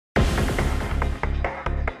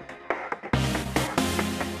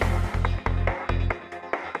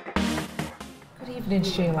evening,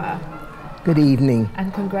 Sheila. Good evening.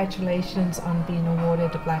 And congratulations on being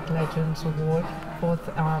awarded the Black Legends Award, fourth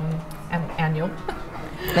annual.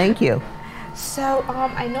 Thank you. So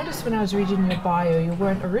I noticed when I was reading your bio, you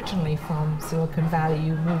weren't originally from Silicon Valley.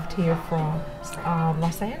 You moved here from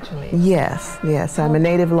Los Angeles. Yes. I'm a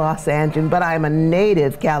native Los Angeles, but I'm a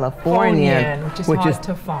native Californian, which is hard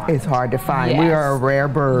to find. It's hard to find. Yes. We are a rare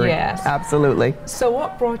bird. Yes. Absolutely. So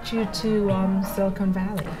what brought you to Silicon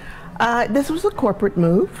Valley? This was a corporate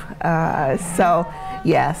move. So,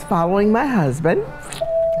 yes, following my husband,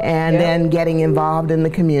 and then getting involved in the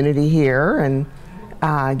community here, and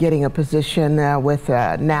getting a position with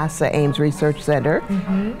NASA Ames Research Center.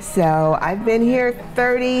 So I've been here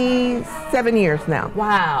 37 years now.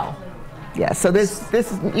 Wow. Yeah, so this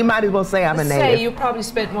is, you might as well say I'm a native. Say you probably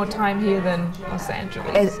spent more time here than Los Angeles.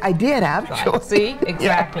 And I did, actually. Right. See,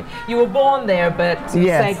 exactly. Yeah. You were born there, but you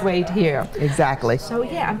segued here. Exactly. So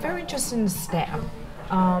yeah, I'm very interested in STEM.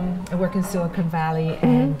 I work in Silicon Valley,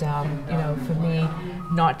 and you know, for me,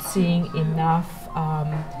 not seeing enough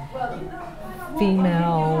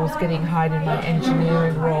females getting hired in my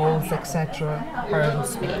engineering roles, etc.,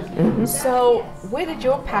 burns me. So where did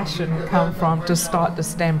your passion come from to start the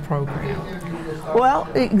STEM program? Well,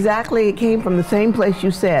 exactly, it came from the same place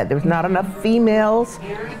you said. There's not enough females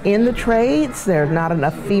in the trades. There's not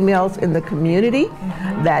enough females in the community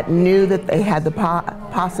that knew that they had the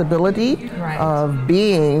possibility of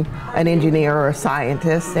being an engineer or a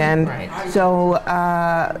scientist. And so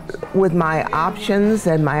with my options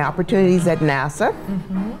and my opportunities at NASA,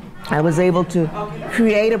 I was able to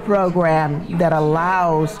create a program that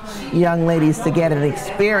allows young ladies to get an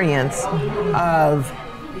experience of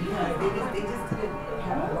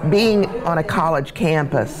being on a college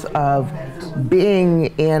campus, of being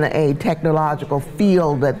in a technological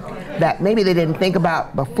field that maybe they didn't think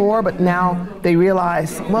about before, but now they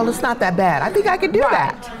realize, well, it's not that bad. I think I could do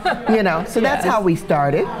that. You know, so that's how we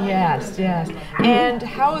started. Yes. And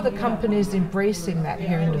how are the companies embracing that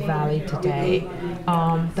here in the Valley today?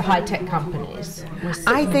 The high-tech companies.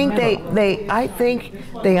 I think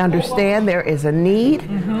they understand there is a need,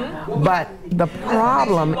 but the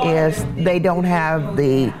problem is they don't have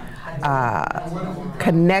the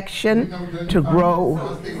connection to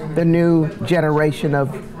grow the new generation of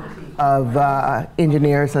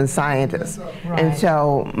engineers and scientists. And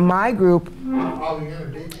so my group,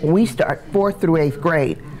 we start 4th through 8th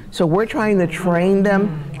grade. So we're trying to train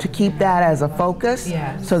them to keep that as a focus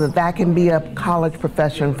so that can be a college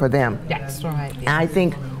profession for them. That's right. And I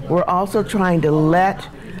think we're also trying to let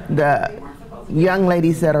the young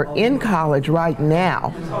ladies that are in college right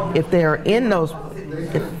now, if they're in those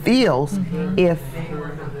fields, if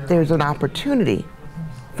there's an opportunity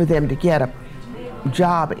for them to get a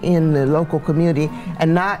job in the local community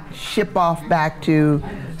and not ship off back to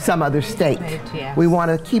some other state. We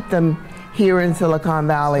want to keep them here in Silicon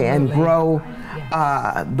Valley and grow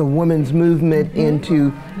the women's movement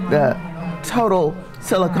into the total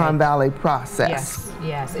Silicon Valley process.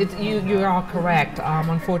 Yes, you are correct.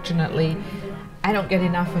 Unfortunately, I don't get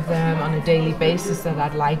enough of them on a daily basis that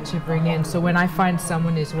I'd like to bring in. So when I find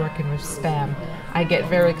someone is working with STEM, I get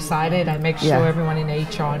very excited. I make sure everyone in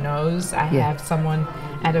HR knows. I have someone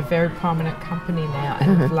at a very prominent company now,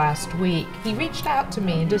 and last week he reached out to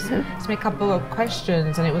me and just asked me a couple of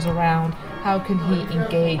questions, and it was around how can he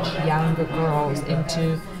engage younger girls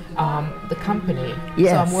into the company.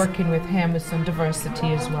 So I'm working with him with some diversity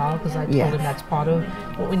as well, because I told him that's part of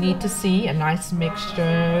what we need to see, a nice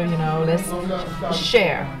mixture, you know, let's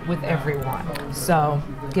share with everyone. So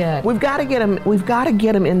good. We've got to get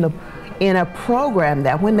them in a program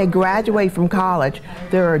that when they graduate from college,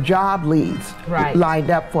 there are job leads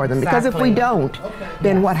lined up for them. Because if we don't,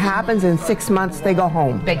 then what happens in 6 months, they go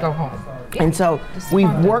home. They go home. And so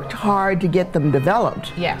we've worked hard to get them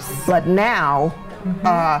developed. But now,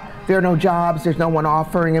 there are no jobs, there's no one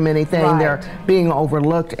offering them anything, they're being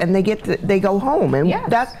overlooked, and they go home. And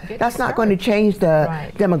that's not going to change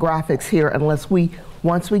the demographics here unless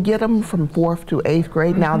once we get them from 4th to 8th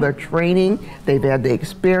grade, now they're training, they've had the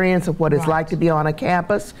experience of what it's like to be on a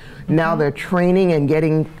campus. Now they're training and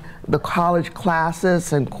getting the college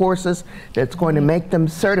classes and courses that's going to make them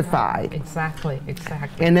certified. Exactly.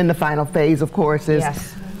 And then the final phase, of course, is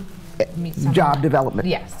job development.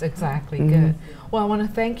 Yes, exactly. Good. Well, I want to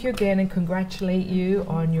thank you again and congratulate you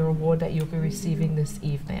on your award that you'll be receiving this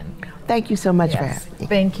evening. Thank you so much for having me.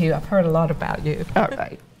 Thank you. I've heard a lot about you. All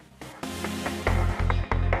right.